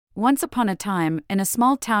Once upon a time, in a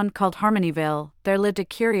small town called Harmonyville, there lived a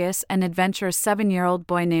curious and adventurous 7-year-old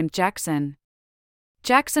boy named Jackson.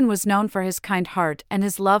 Jackson was known for his kind heart and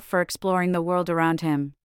his love for exploring the world around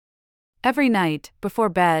him. Every night, before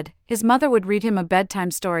bed, his mother would read him a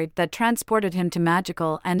bedtime story that transported him to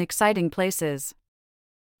magical and exciting places.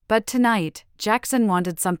 But tonight, Jackson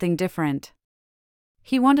wanted something different.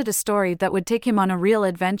 He wanted a story that would take him on a real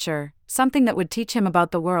adventure, something that would teach him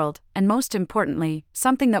about the world, and most importantly,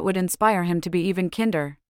 something that would inspire him to be even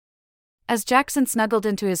kinder. As Jackson snuggled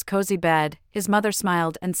into his cozy bed, his mother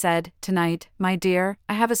smiled and said, "Tonight, my dear,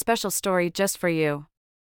 I have a special story just for you.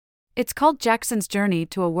 It's called Jackson's Journey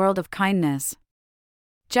to a World of Kindness."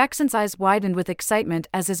 Jackson's eyes widened with excitement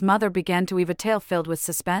as his mother began to weave a tale filled with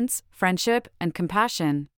suspense, friendship, and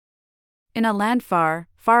compassion. In a land far,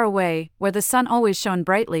 far away, where the sun always shone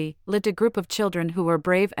brightly, lived a group of children who were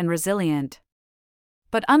brave and resilient.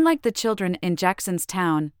 But unlike the children in Jackson's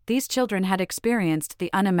town, these children had experienced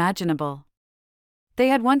the unimaginable. They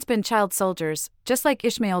had once been child soldiers, just like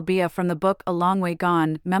Ishmael Bia from the book A Long Way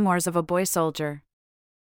Gone, Memoirs of a Boy Soldier.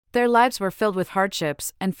 Their lives were filled with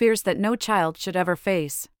hardships and fears that no child should ever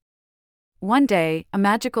face. One day, a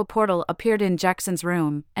magical portal appeared in Jackson's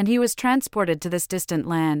room, and he was transported to this distant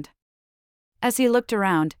land. As he looked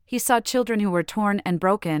around, he saw children who were torn and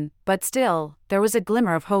broken, but still, there was a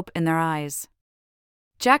glimmer of hope in their eyes.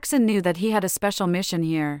 Jackson knew that he had a special mission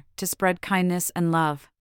here, to spread kindness and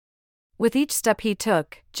love. With each step he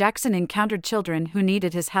took, Jackson encountered children who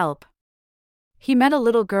needed his help. He met a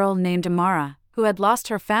little girl named Amara, who had lost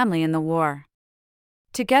her family in the war.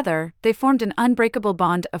 Together, they formed an unbreakable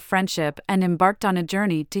bond of friendship and embarked on a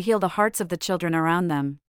journey to heal the hearts of the children around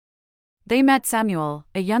them. They met Samuel,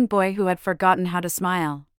 a young boy who had forgotten how to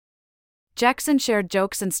smile. Jackson shared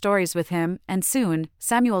jokes and stories with him, and soon,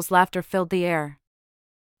 Samuel's laughter filled the air.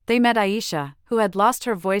 They met Aisha, who had lost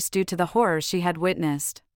her voice due to the horrors she had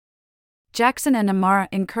witnessed. Jackson and Amara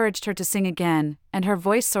encouraged her to sing again, and her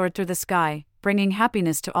voice soared through the sky, bringing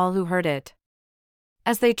happiness to all who heard it.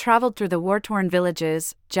 As they traveled through the war-torn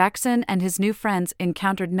villages, Jackson and his new friends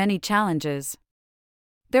encountered many challenges.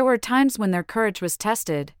 There were times when their courage was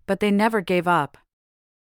tested, but they never gave up.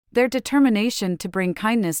 Their determination to bring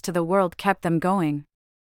kindness to the world kept them going.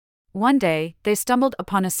 One day, they stumbled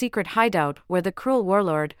upon a secret hideout where the cruel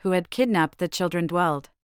warlord who had kidnapped the children dwelled.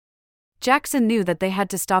 Jackson knew that they had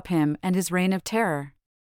to stop him and his reign of terror.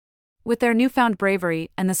 With their newfound bravery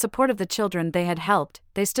and the support of the children they had helped,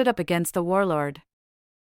 they stood up against the warlord.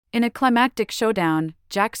 In a climactic showdown,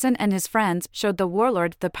 Jackson and his friends showed the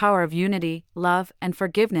warlord the power of unity, love, and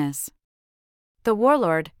forgiveness. The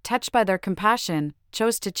warlord, touched by their compassion,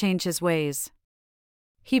 chose to change his ways.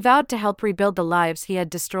 He vowed to help rebuild the lives he had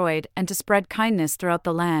destroyed and to spread kindness throughout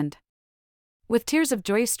the land. With tears of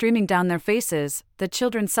joy streaming down their faces, the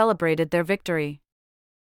children celebrated their victory.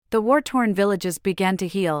 The war-torn villages began to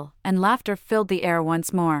heal, and laughter filled the air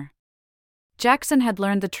once more. Jackson had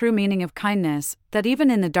learned the true meaning of kindness, that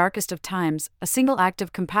even in the darkest of times, a single act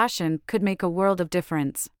of compassion could make a world of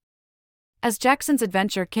difference. As Jackson's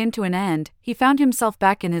adventure came to an end, he found himself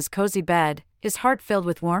back in his cozy bed, his heart filled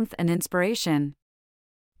with warmth and inspiration.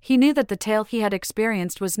 He knew that the tale he had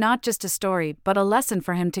experienced was not just a story but a lesson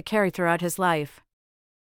for him to carry throughout his life.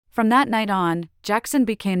 From that night on, Jackson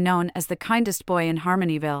became known as the kindest boy in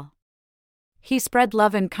Harmonyville. He spread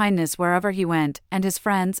love and kindness wherever he went, and his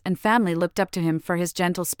friends and family looked up to him for his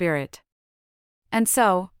gentle spirit. And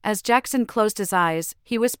so, as Jackson closed his eyes,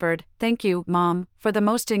 he whispered, "Thank you, Mom, for the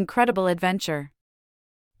most incredible adventure.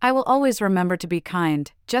 I will always remember to be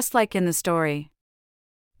kind, just like in the story."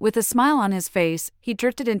 With a smile on his face, he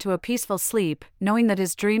drifted into a peaceful sleep, knowing that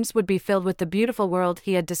his dreams would be filled with the beautiful world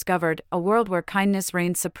he had discovered, a world where kindness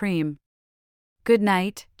reigned supreme. Good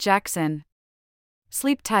night, Jackson.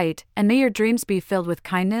 Sleep tight, and may your dreams be filled with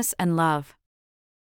kindness and love.